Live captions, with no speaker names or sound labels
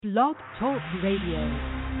Blog Talk Radio.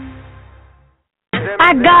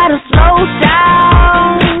 I gotta slow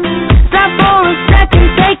down. Stop for a second,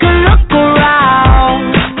 take a look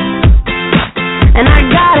around. And I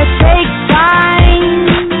gotta take time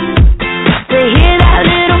to hear that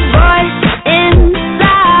little voice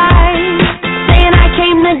inside saying I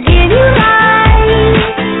came to get you right,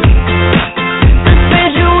 to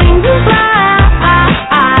spread your wings and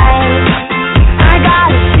fly. I got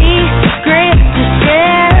a secret to share.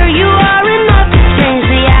 You are enough to change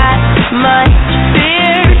the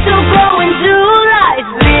atmosphere. So go into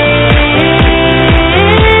life big.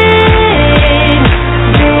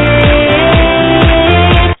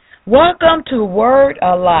 Welcome to Word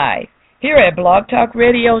Alive here at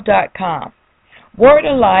blogtalkradio.com. Word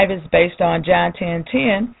Alive is based on John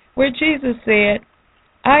 10:10, where Jesus said,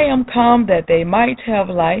 I am come that they might have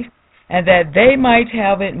life and that they might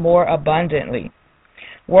have it more abundantly.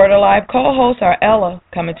 Word Alive co-hosts are Ella,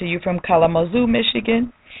 coming to you from Kalamazoo,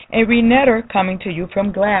 Michigan, and Renetta, coming to you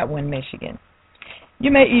from Gladwin, Michigan.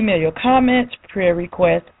 You may email your comments, prayer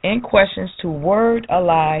requests, and questions to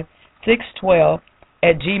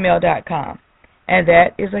wordalive612@gmail.com, and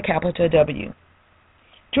that is a capital W.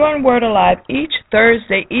 Join Word Alive each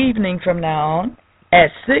Thursday evening from now on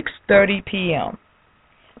at 6:30 p.m.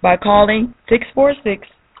 by calling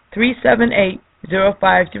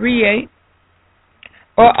 646-378-0538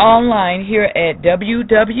 or online here at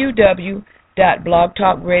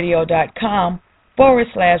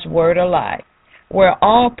www.blogtalkradio.com/Word Alive, where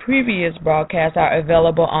all previous broadcasts are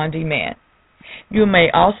available on demand. You may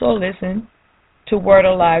also listen to Word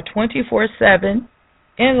Alive 24/7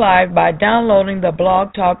 in live by downloading the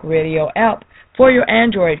Blog Talk Radio app for your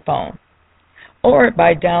Android phone or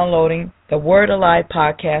by downloading the Word Alive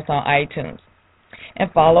podcast on iTunes.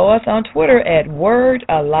 And follow us on Twitter at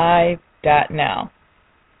wordalive.now.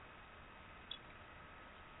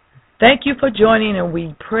 Thank you for joining, and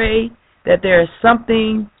we pray that there is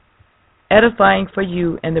something edifying for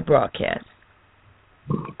you in the broadcast.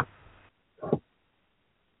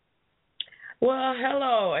 Well,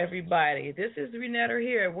 hello, everybody. This is Renetta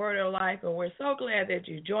here at Word of Life, and we're so glad that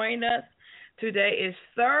you joined us. Today is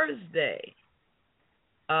Thursday,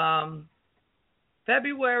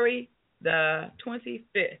 February the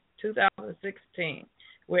 25th, 2016.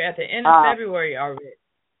 We're at the end of February already.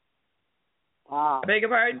 Wow. I beg your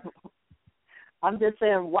pardon? I'm just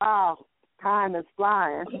saying, wow, time is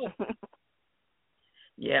flying.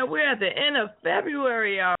 Yeah, we're at the end of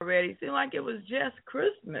February already. Seemed like it was just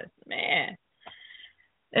Christmas, man.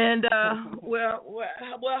 And, well,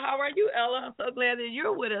 how are you, Ella? I'm so glad that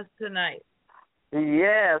you're with us tonight.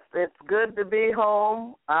 Yes, it's good to be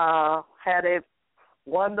home. Had a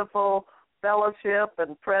wonderful fellowship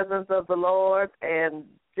and presence of the Lord and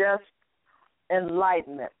just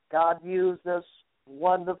enlightenment. God used us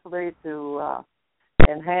wonderfully to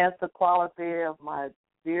enhance the quality of my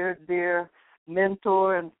dear, dear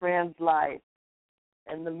mentor and friend's life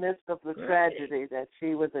in the midst of the tragedy that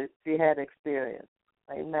she had experienced.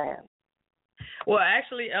 Amen. Well,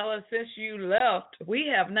 actually, Ella, since you left, we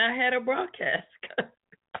have not had a broadcast.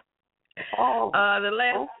 The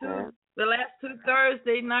last two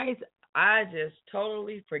Thursday nights, I just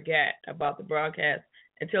totally forgot about the broadcast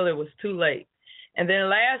until it was too late. And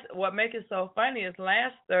then what makes it so funny is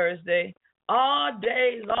last Thursday, all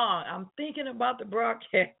day long, I'm thinking about the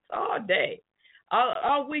broadcast all day.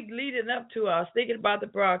 All week leading up to it, I was thinking about the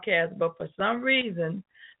broadcast, but for some reason,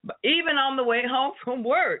 even on the way home from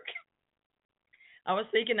work, I was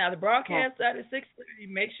thinking, now the broadcast started at 6:30.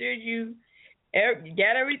 Make sure you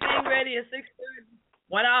get everything ready at 6:30.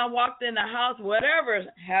 When I walked in the house, whatever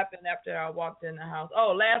happened after I walked in the house.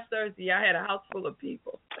 Oh, last Thursday, I had a house full of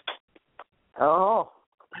people. Oh.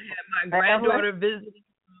 I had my granddaughter visiting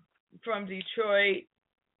from Detroit,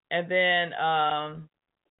 and then I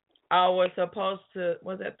was supposed to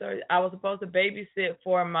babysit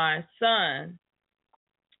for my son,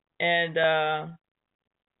 and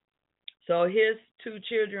so his two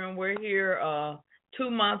children were here,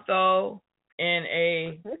 2-month-old and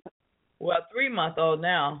 3-month-old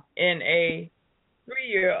now, and a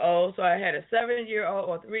 3-year-old. So I had a 7-year-old,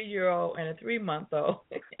 a 3-year-old, and a 3-month-old.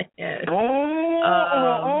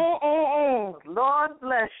 Lord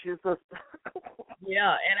bless you, sister.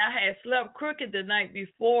 Yeah, and I had slept crooked the night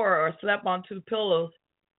before, or slept on 2 pillows,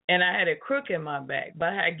 and I had a crook in my back.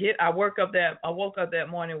 But I woke up that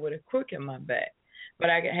morning with a crook in my back. But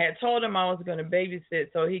I had told him I was going to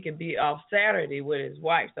babysit so he could be off Saturday with his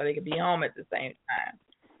wife, so they could be home at the same time,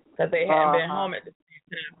 because they hadn't been home at the same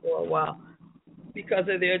time for a while because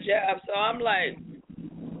of their job. So I'm like,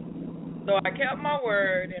 So I kept my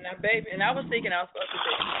word, and I was thinking I was supposed to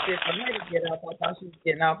get off. I thought she was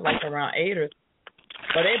getting off like around 8 or so.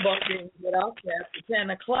 But they both didn't get off till after 10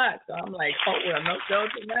 o'clock. So I'm like, oh, well, no show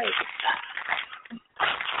tonight.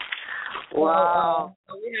 Wow.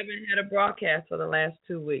 So we haven't had a broadcast for the last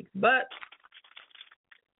 2 weeks. But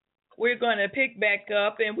we're going to pick back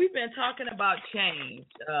up, and we've been talking about change.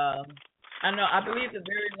 I believe the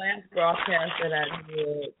very last broadcast that I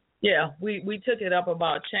did, we took it up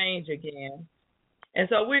about change again. And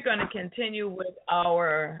so we're going to continue with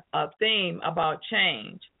our theme about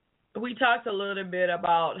change. We talked a little bit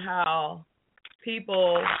about how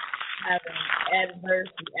people have an adverse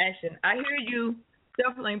reaction. I hear you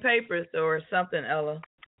shuffling papers or something, Ella.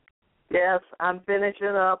 Yes, I'm finishing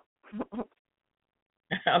up.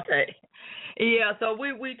 Okay. Yeah, so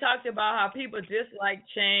we talked about how people dislike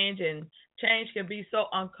change, and change can be so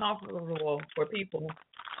uncomfortable for people.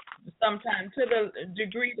 Sometimes, to the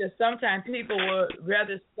degree that sometimes people would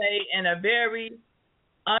rather stay in a very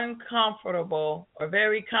uncomfortable or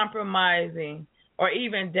very compromising or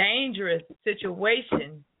even dangerous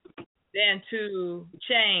situation than to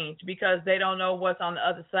change, because they don't know what's on the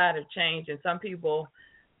other side of change. And some people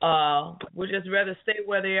would just rather stay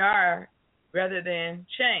where they are rather than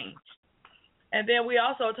change. And then we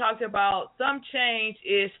also talked about some change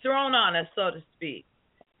is thrown on us, so to speak.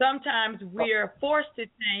 Sometimes we are forced to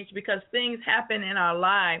change because things happen in our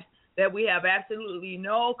lives that we have absolutely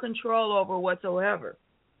no control over whatsoever.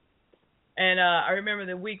 And I remember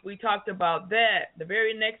the week we talked about that. The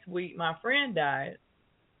very next week, my friend died.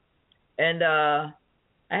 And I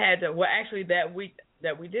had to, actually that week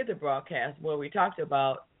that we did the broadcast where we talked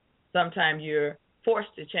about sometimes you're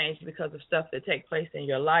forced to change because of stuff that take place in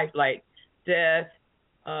your life, like death,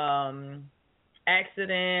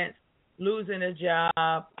 accidents, losing a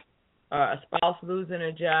job, a spouse losing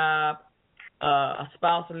a job, a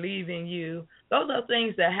spouse leaving you. Those are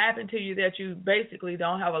things that happen to you that you basically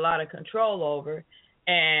don't have a lot of control over,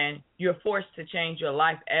 and you're forced to change your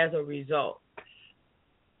life as a result.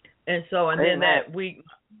 And so, and then that week, my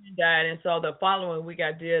friend died, and so the following week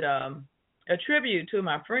I did a tribute to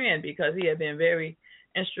my friend because he had been very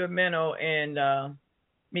instrumental in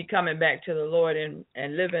me coming back to the Lord and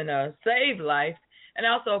living a saved life, and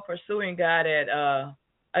also pursuing God at a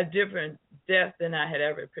different depth than I had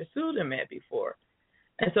ever pursued him at before.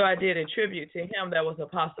 And so I did a tribute to him. That was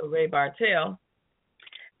Apostle Ray Bartell.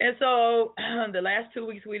 And so the last 2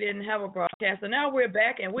 weeks we didn't have a broadcast, so now we're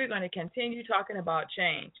back and we're going to continue talking about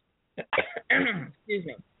change. Excuse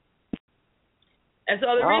me. And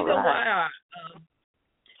so the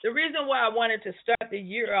reason why I wanted to start the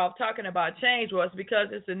year off talking about change was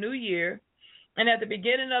because it's a new year. And at the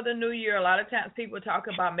beginning of the new year, a lot of times people talk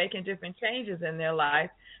about making different changes in their life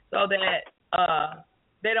so that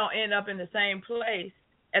they don't end up in the same place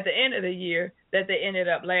at the end of the year that they ended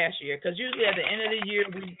up last year. Because usually at the end of the year,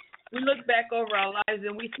 we look back over our lives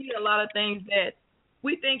and we see a lot of things that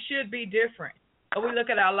we think should be different. Or we look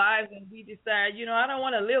at our lives and we decide, I don't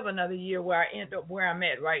want to live another year where I end up where I'm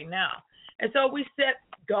at right now. And so we set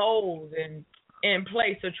goals in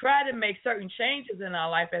place to try to make certain changes in our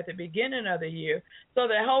life at the beginning of the year so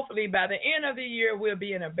that hopefully by the end of the year we'll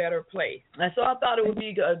be in a better place. And so I thought it would be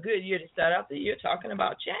a good year to start out the year talking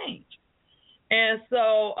about change. And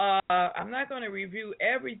so I'm not going to review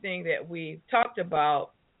everything that we've talked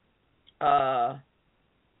about. That's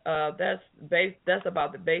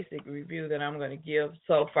about the basic review that I'm going to give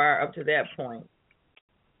so far up to that point.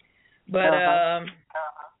 But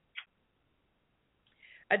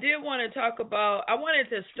I did want to talk about, I wanted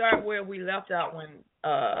to start where we left out when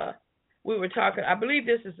we were talking. I believe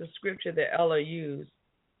this is the scripture that Ella used,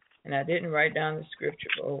 and I didn't write down the scripture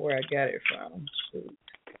or where I got it from. Shoot.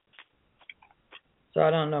 So I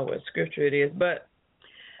don't know what scripture it is, but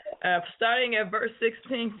starting at verse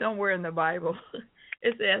 16 somewhere in the Bible,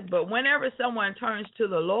 it says, "But whenever someone turns to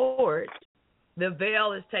the Lord, the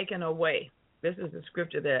veil is taken away." This is the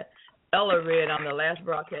scripture that Ella read on the last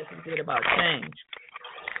broadcast we did about change.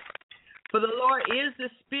 "For the Lord is the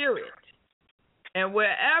Spirit, and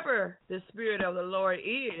wherever the Spirit of the Lord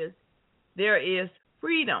is, there is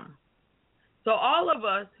freedom." So all of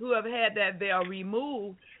us who have had that veil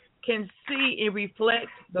removed can see and reflect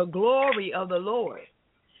the glory of the Lord.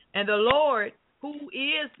 And the Lord, who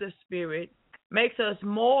is the Spirit, makes us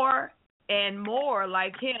more and more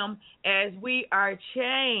like him as we are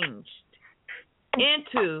changed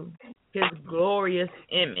into his glorious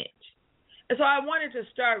image. And so I wanted to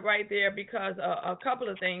start right there because a couple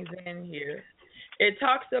of things in here. It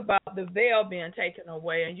talks about the veil being taken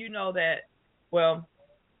away, and you know that,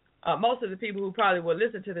 most of the people who probably will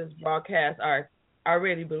listen to this broadcast are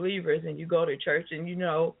already believers, and you go to church, and you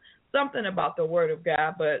know something about the Word of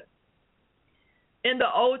God. But in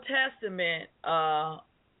the Old Testament,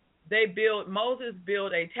 Moses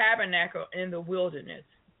built a tabernacle in the wilderness.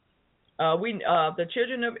 The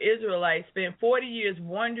children of Israelites spent 40 years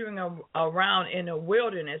wandering around in the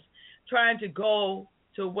wilderness, trying to go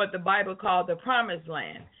to what the Bible called the Promised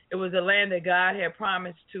Land. It was a land that God had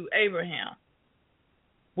promised to Abraham,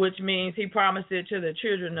 which means He promised it to the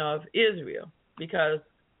children of Israel, because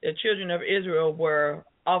the children of Israel were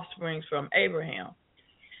offsprings from Abraham.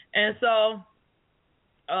 And so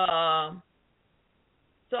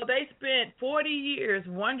they spent 40 years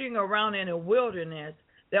wandering around in a wilderness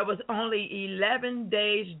that was only 11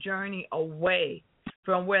 days' journey away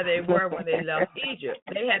from where they were when they left Egypt.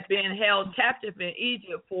 They had been held captive in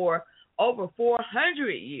Egypt for over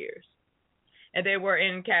 400 years, and they were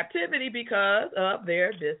in captivity because of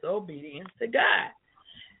their disobedience to God.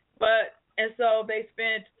 And so they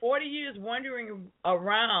spent 40 years wandering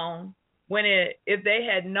around. If they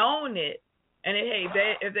had known it, and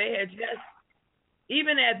if they had just,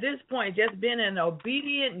 even at this point, just been an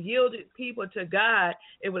obedient, yielded people to God,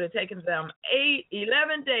 it would have taken them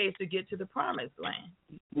 11 days to get to the Promised Land.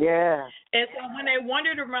 Yeah. And so when they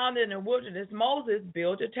wandered around in the wilderness, Moses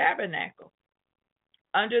built a tabernacle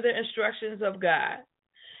under the instructions of God.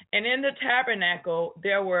 And in the tabernacle,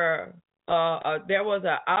 there was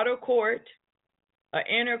an outer court, an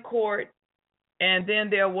inner court, and then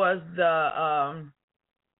there was the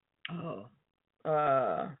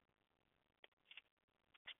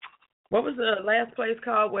what was the last place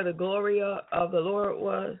called where the glory of the Lord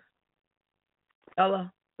was?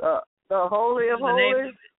 Ella? The Holy of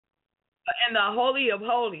Holies? And the Holy of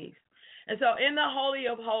Holies. And so in the Holy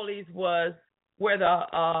of Holies was where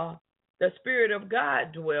the Spirit of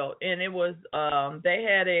God dwelt. And it was, they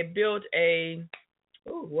had built a,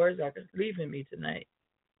 words are leaving me tonight.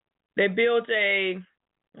 They built a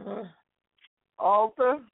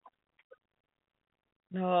altar?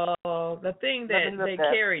 No, the thing that they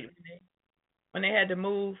carried when they had to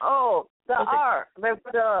move. Oh, the ark. They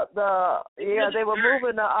were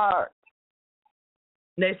moving the ark.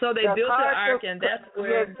 They built the ark, and that's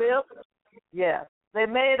where they built. Yes, they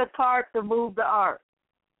made a cart to move the ark.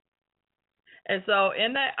 And so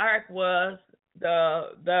in that ark was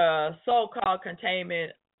the so-called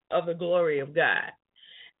containment of the glory of God.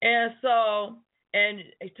 And so, and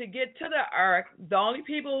to get to the ark, the only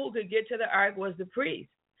people who could get to the ark was the priest.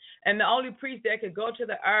 And the only priest that could go to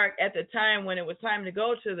the ark at the time when it was time to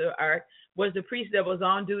go to the ark was the priest that was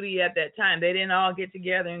on duty at that time. They didn't all get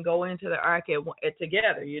together and go into the ark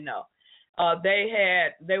together, you know. They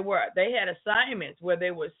had assignments where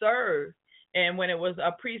they would serve, and when it was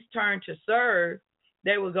a priest's turn to serve,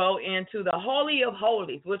 they would go into the Holy of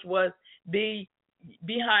Holies, which was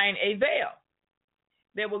behind a veil.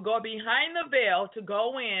 They would go behind the veil to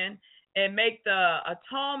go in and make the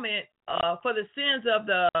atonement for the sins of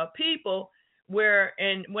the people,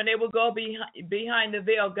 when they would go behind the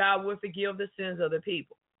veil, God would forgive the sins of the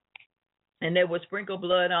people. And they would sprinkle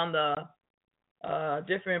blood on the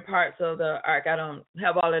different parts of the ark. I don't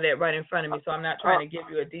have all of that right in front of me, so I'm not trying to give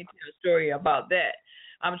you a detailed story about that.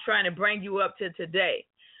 I'm trying to bring you up to today.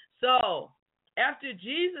 So after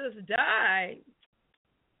Jesus died,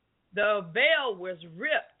 the veil was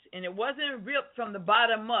ripped, and it wasn't ripped from the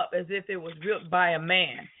bottom up as if it was ripped by a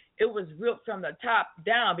man. It was ripped from the top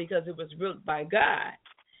down because it was ripped by God.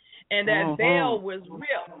 And that veil was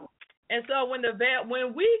ripped. And so when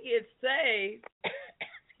we get saved,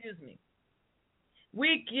 excuse me,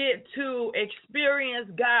 we get to experience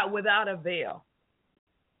God without a veil.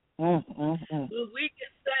 When we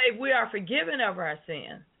get saved, we are forgiven of our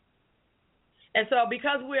sins. And so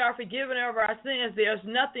because we are forgiven of our sins, there's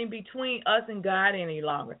nothing between us and God any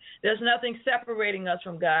longer. There's nothing separating us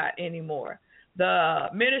from God anymore. The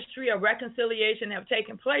ministry of reconciliation have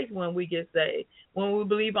taken place when we get saved, when we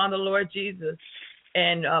believe on the Lord Jesus,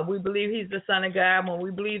 and we believe He's the Son of God, when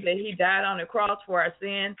we believe that He died on the cross for our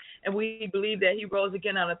sin, and we believe that He rose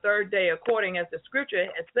again on the third day, according as the Scripture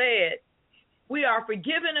has said. We are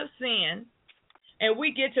forgiven of sin, and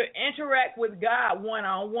we get to interact with God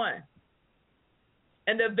one-on-one.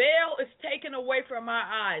 And the veil is taken away from our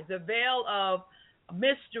eyes, the veil of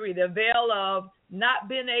mystery, the veil of not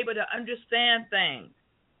being able to understand things.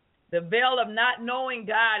 The veil of not knowing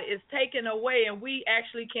God is taken away, and we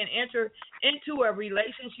actually can enter into a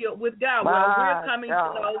relationship with God where we're coming to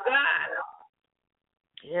know God.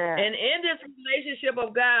 Yeah. And in this relationship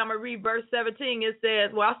of God, I'm going to read verse 17. It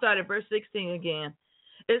says, I'll start at verse 16 again.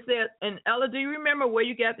 It says, and Ella, do you remember where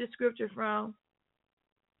you got this scripture from?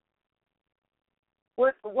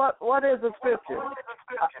 What is the scripture?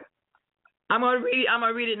 I'm going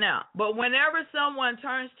to read it now. But whenever someone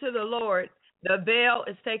turns to the Lord, the veil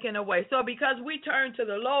is taken away. So because we turn to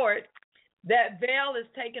the Lord, that veil is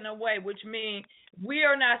taken away, which means we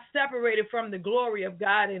are not separated from the glory of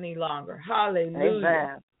God any longer. Hallelujah.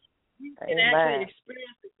 Amen. We can actually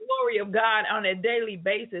experience the glory of God on a daily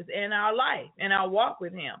basis in our life, in our walk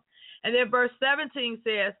with him. And then verse 17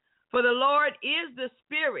 says, for the Lord is the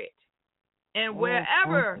Spirit, and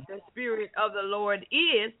wherever the Spirit of the Lord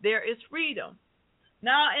is, there is freedom.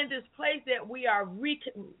 Now, in this place that we are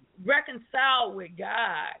reconciled with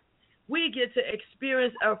God, we get to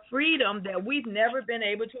experience a freedom that we've never been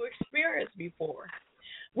able to experience before.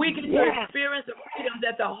 We get to experience a freedom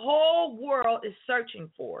that the whole world is searching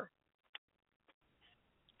for.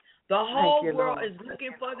 The whole world is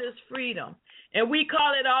looking for this freedom. And we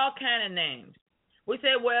call it all kind of names. We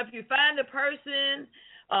say, well, if you find a person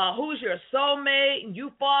who's your soulmate and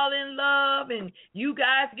you fall in love and you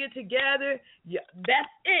guys get together,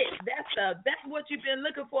 that's it. That's what you've been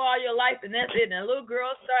looking for all your life, and that's it. And little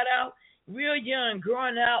girls start out real young,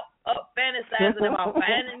 growing up fantasizing about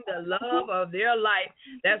finding the love of their life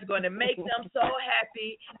that's going to make them so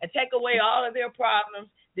happy and take away all of their problems.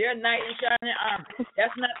 Their knight in shining armor.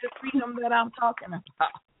 That's not the freedom that I'm talking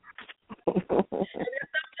about. And then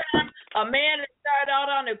sometimes a man has started out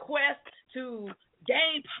on a quest to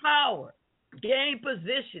gain power, gain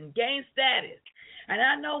position, gain status. And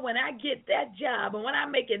I know when I get that job and when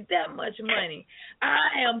I'm making that much money,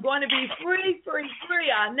 I am going to be free.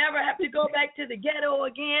 I'll never have to go back to the ghetto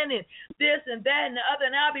again and this and that and the other.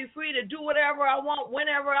 And I'll be free to do whatever I want,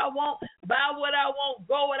 whenever I want, buy what I want,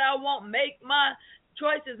 go what I want, make my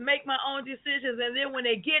choices, make my own decisions. And then when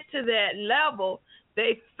they get to that level,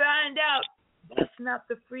 they find out that's not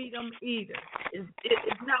the freedom either.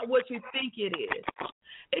 It's not what you think it is.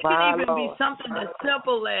 It can even be something as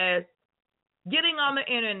simple as getting on the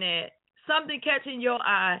internet, something catching your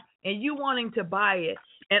eye, and you wanting to buy it,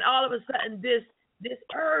 and all of a sudden this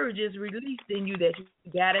urge is released in you that you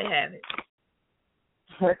got to have it.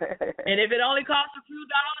 And if it only costs a few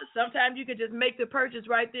dollars, sometimes you can just make the purchase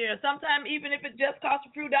right there. And sometimes even if it just costs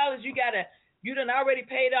a few dollars, you done already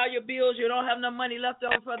paid all your bills. You don't have no money left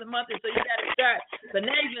over for the month, and so you got to start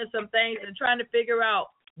finagling some things and trying to figure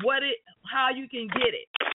out how you can get it.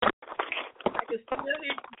 I can still hear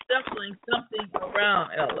you shuffling something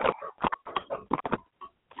around, Ella.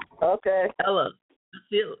 Okay. Ella,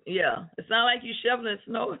 yeah. It sounds like you shoveling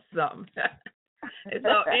snow or something. And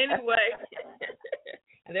so anyway,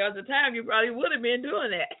 there was a time you probably would have been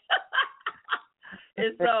doing that.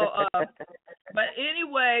 And so, but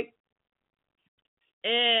anyway,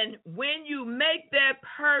 and when you make that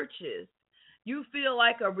purchase, you feel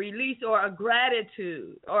like a release or a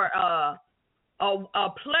gratitude or a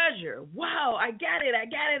pleasure. Wow, I got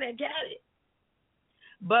it.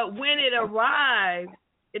 But when it arrives,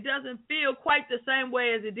 it doesn't feel quite the same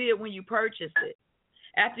way as it did when you purchased it.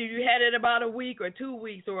 After you had it about a week or 2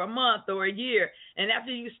 weeks or a month or a year, and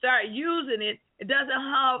after you start using it, it doesn't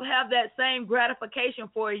have that same gratification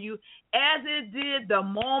for you as it did the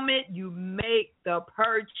moment you make the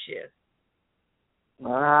purchase.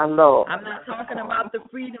 I know. I'm not talking about the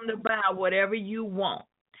freedom to buy whatever you want.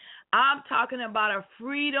 I'm talking about a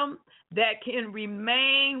freedom that can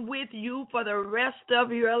remain with you for the rest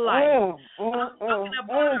of your life. I'm talking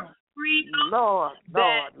about a freedom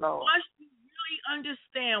that once you really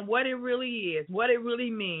understand what it really is, what it really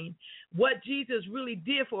means, what Jesus really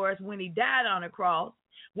did for us when he died on the cross,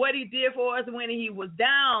 what he did for us when he was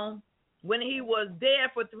down, when he was dead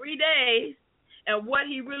for 3 days, and what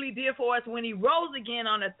he really did for us when he rose again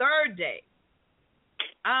on the third day.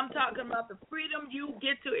 I'm talking about the freedom you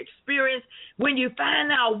get to experience when you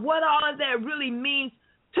find out what all of that really means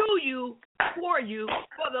to you, for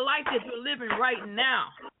the life that you're living right now.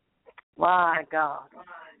 My God.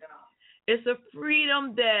 It's a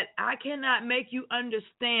freedom that I cannot make you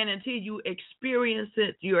understand until you experience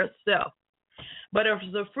it yourself. But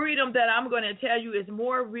it's a freedom that I'm going to tell you is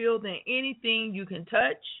more real than anything you can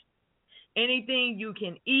touch, anything you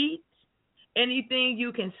can eat, anything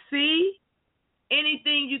you can see,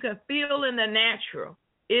 anything you can feel in the natural.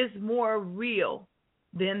 Is more real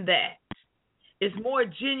than that. It's more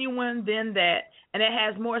genuine than that, and it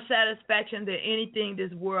has more satisfaction than anything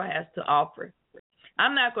this world has to offer.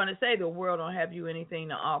 I'm not going to say the world don't have you anything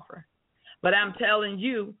to offer, but I'm telling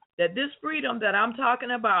you that this freedom that I'm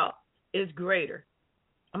talking about is greater.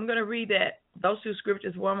 I'm going to read those two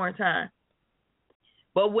scriptures one more time.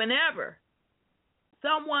 But whenever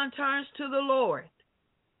someone turns to the Lord,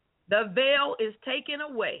 the veil is taken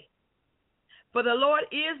away. For the Lord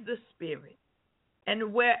is the Spirit,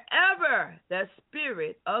 and wherever the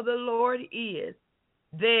Spirit of the Lord is,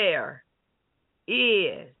 there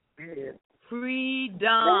is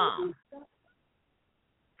freedom.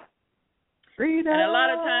 Freedom. And a lot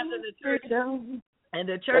of times in the church, and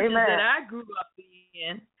the churches Amen. that I grew up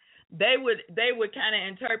in, they would kind of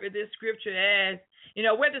interpret this scripture as,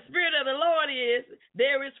 where the Spirit of the Lord is,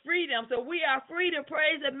 there is freedom. So we are free to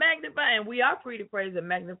praise and magnify, and we are free to praise and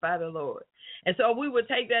magnify the Lord. And so we would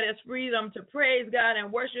take that as freedom to praise God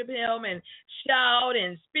and worship Him and shout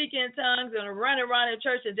and speak in tongues and run around the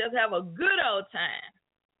church and just have a good old time.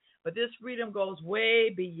 But this freedom goes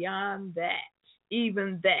way beyond that,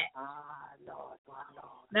 even that. Lord.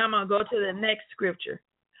 Now I'm going to go to the next scripture.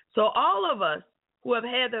 So all of us who have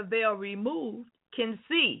had the veil removed can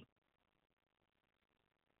see.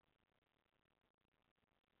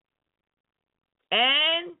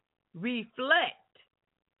 And reflect.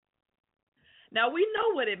 Now we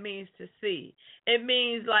know what it means to see. It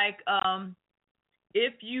means like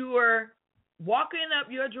if you were walking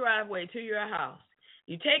up your driveway to your house,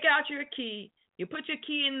 you take out your key, you put your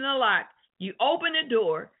key in the lock, you open the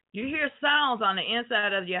door, you hear sounds on the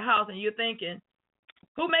inside of your house, and you're thinking,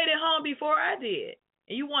 who made it home before I did?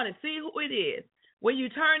 And you want to see who it is. When you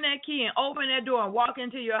turn that key and open that door and walk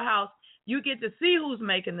into your house, you get to see who's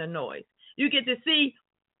making the noise. You get to see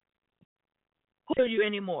who you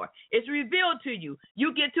anymore. It's revealed to you.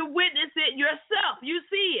 You get to witness it yourself. You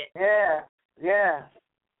see it. Yeah.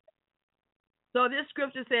 So this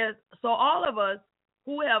scripture says, so all of us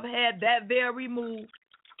who have had that veil removed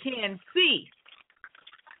can see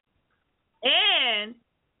and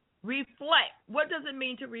reflect. What does it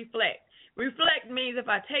mean to reflect? Reflect means if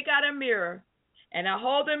I take out a mirror and I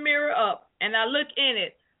hold the mirror up and I look in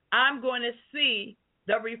it, I'm going to see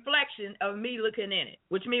the reflection of me looking in it,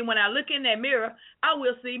 which means when I look in that mirror, I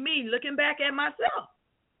will see me looking back at myself.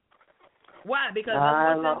 Why? Because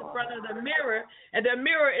that's what's in front of the mirror, and the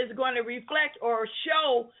mirror is going to reflect or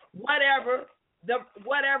show whatever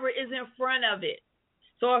is in front of it.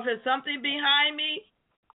 So if it's something behind me,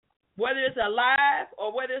 whether it's alive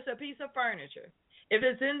or whether it's a piece of furniture, if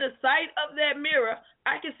it's in the sight of that mirror,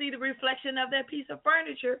 I can see the reflection of that piece of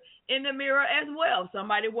furniture in the mirror as well.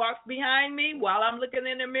 Somebody walks behind me while I'm looking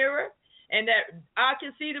in the mirror, and that I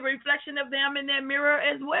can see the reflection of them in that mirror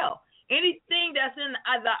as well. Anything that's in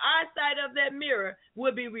the eyesight of that mirror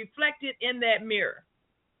will be reflected in that mirror.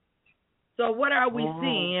 So what are we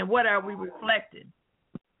seeing and what are we reflecting?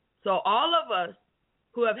 So all of us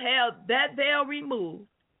who have had that veil removed,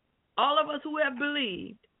 all of us who have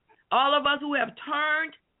believed, all of us who have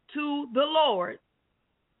turned to the Lord,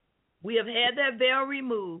 we have had that veil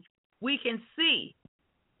removed. We can see,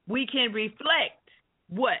 we can reflect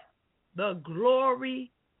what? The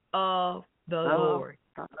glory of the Lord.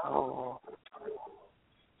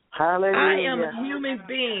 Hallelujah. I am a human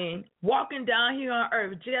being walking down here on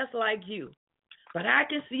earth just like you, but I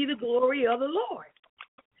can see the glory of the Lord.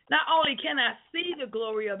 Not only can I see the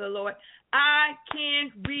glory of the Lord, I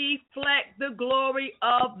can reflect the glory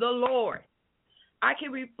of the Lord. I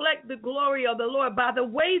can reflect the glory of the Lord by the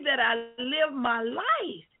way that I live my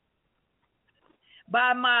life,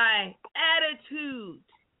 by my attitude,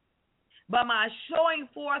 by my showing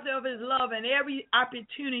forth of His love in every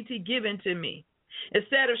opportunity given to me.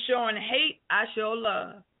 Instead of showing hate, I show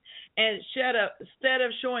love. And instead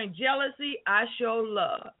of showing jealousy, I show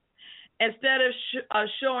love. Instead of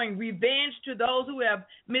showing revenge to those who have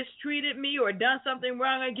mistreated me or done something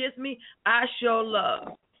wrong against me, I show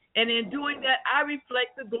love. And in doing that, I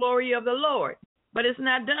reflect the glory of the Lord. But it's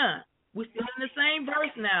not done. We're still in the same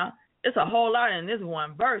verse now. It's a whole lot in this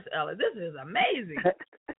one verse, Ella. This is amazing.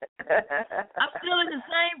 I'm still in the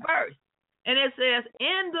same verse. And it says,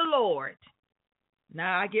 in the Lord.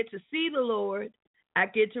 Now I get to see the Lord. I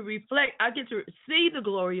get to reflect. I get to see the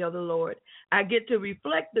glory of the Lord. I get to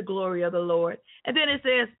reflect the glory of the Lord. And then it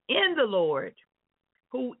says, in the Lord,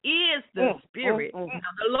 who is the Spirit. Now,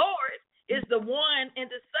 the Lord is the one and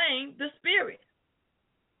the same, the Spirit.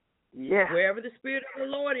 Yeah. Wherever the Spirit of the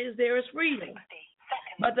Lord is, there is freedom.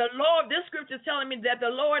 But the Lord, this scripture is telling me that the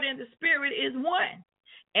Lord and the Spirit is one.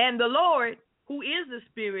 And the Lord, who is the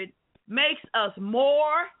Spirit, makes us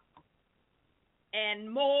more and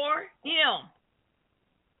more Him.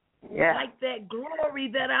 Yeah. Like that glory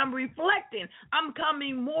that I'm reflecting. I'm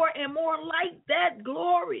coming more and more like that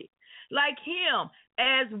glory, like Him,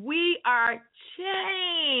 as we are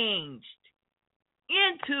changed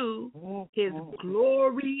into His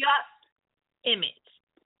glorious image.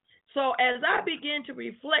 So as I begin to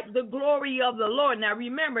reflect the glory of the Lord, now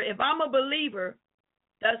remember, if I'm a believer,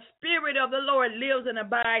 the Spirit of the Lord lives and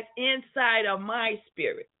abides inside of my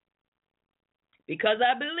spirit. Because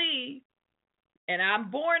I believe, and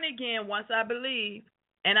I'm born again once I believe,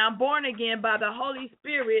 and I'm born again by the Holy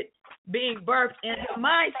Spirit being birthed into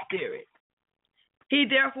my spirit. He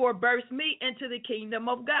therefore births me into the kingdom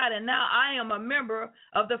of God. And now I am a member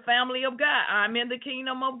of the family of God. I'm in the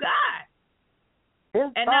kingdom of God.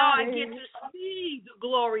 And now I get to see the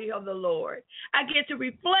glory of the Lord. I get to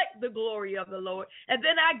reflect the glory of the Lord. And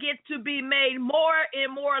then I get to be made more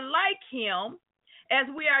and more like him as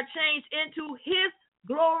we are changed into his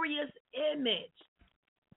glorious image.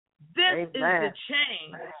 This is the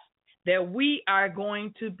change that we are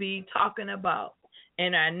going to be talking about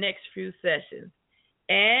in our next few sessions.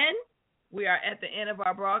 And we are at the end of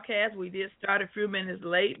our broadcast. We did start a few minutes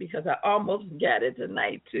late because I almost got it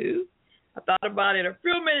tonight, too. I thought about it a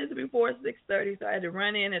few minutes before 6:30, so I had to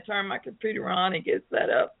run in and turn my computer on and get set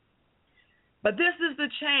up. But this is the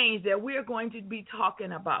change that we're going to be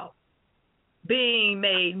talking about, being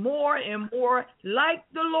made more and more like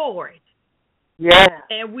the Lord. Yeah.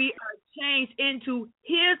 And we are changed into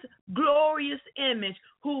his glorious image,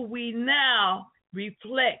 who we now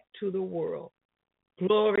reflect to the world.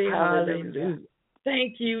 Glory, hallelujah.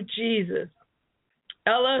 Thank you, Jesus.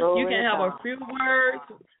 Ella, you can have a few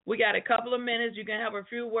words. We got a couple of minutes. You can have a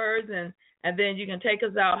few words, and then you can take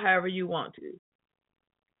us out however you want to.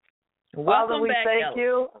 Welcome back, thank Ella.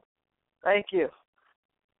 you. Thank you.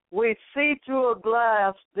 We see through a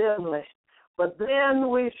glass dimly, but then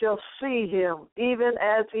we shall see him even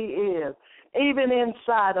as he is, even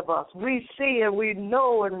inside of us. We see and we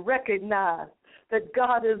know and recognize that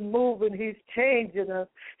God is moving. He's changing us.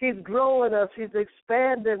 He's growing us. He's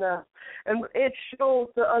expanding us. And it shows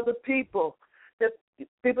to other people that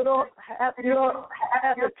people don't have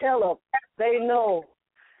to tell them. They know.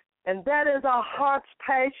 And that is our heart's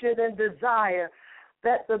passion and desire,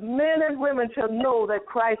 that the men and women shall know that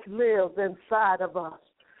Christ lives inside of us.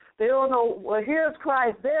 They don't know, well, here's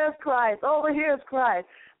Christ, there's Christ, over here's Christ.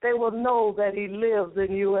 They will know that he lives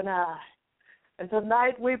in you and I. And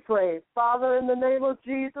tonight we pray, Father, in the name of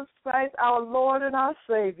Jesus Christ, our Lord and our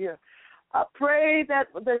Savior, I pray that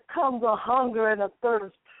there comes a hunger and a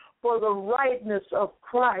thirst for the rightness of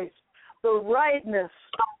Christ, the rightness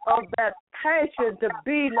of that passion to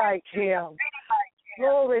be like him.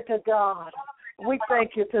 Glory to God. We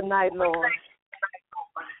thank you tonight, Lord.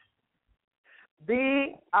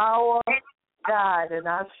 Be our guide and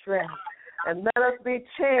our strength, and let us be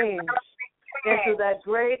changed into that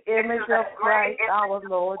great image of Christ, our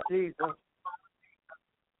Lord Jesus.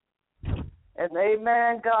 And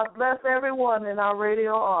amen. God bless everyone in our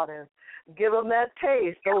radio audience. Give them that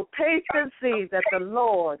taste. So taste and see that the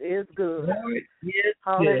Lord is good. Lord is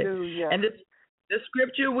Hallelujah. Good. And the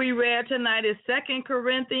scripture we read tonight is 2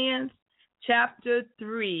 Corinthians chapter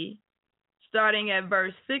 3, starting at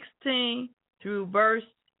verse 16 through verse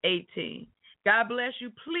 18. God bless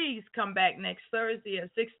you. Please come back next Thursday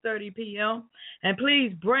at 6:30 p.m. And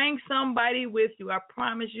please bring somebody with you. I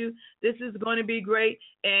promise you this is going to be great.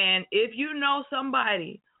 And if you know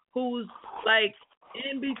somebody who's like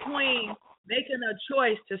in between making a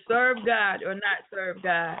choice to serve God or not serve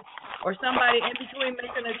God, or somebody in between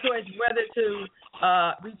making a choice whether to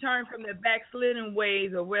return from their backslidden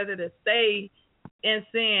ways or whether to stay in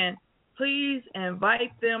sin, please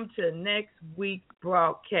invite them to next week's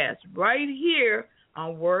broadcast right here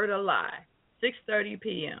on Word Alive, 6:30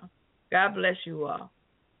 p.m. God bless you all.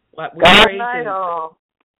 We pray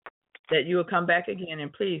that you will come back again,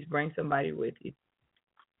 and please bring somebody with you.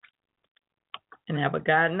 And have a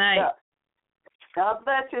God night. God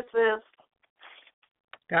bless you, sis.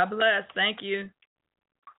 God bless. Thank you.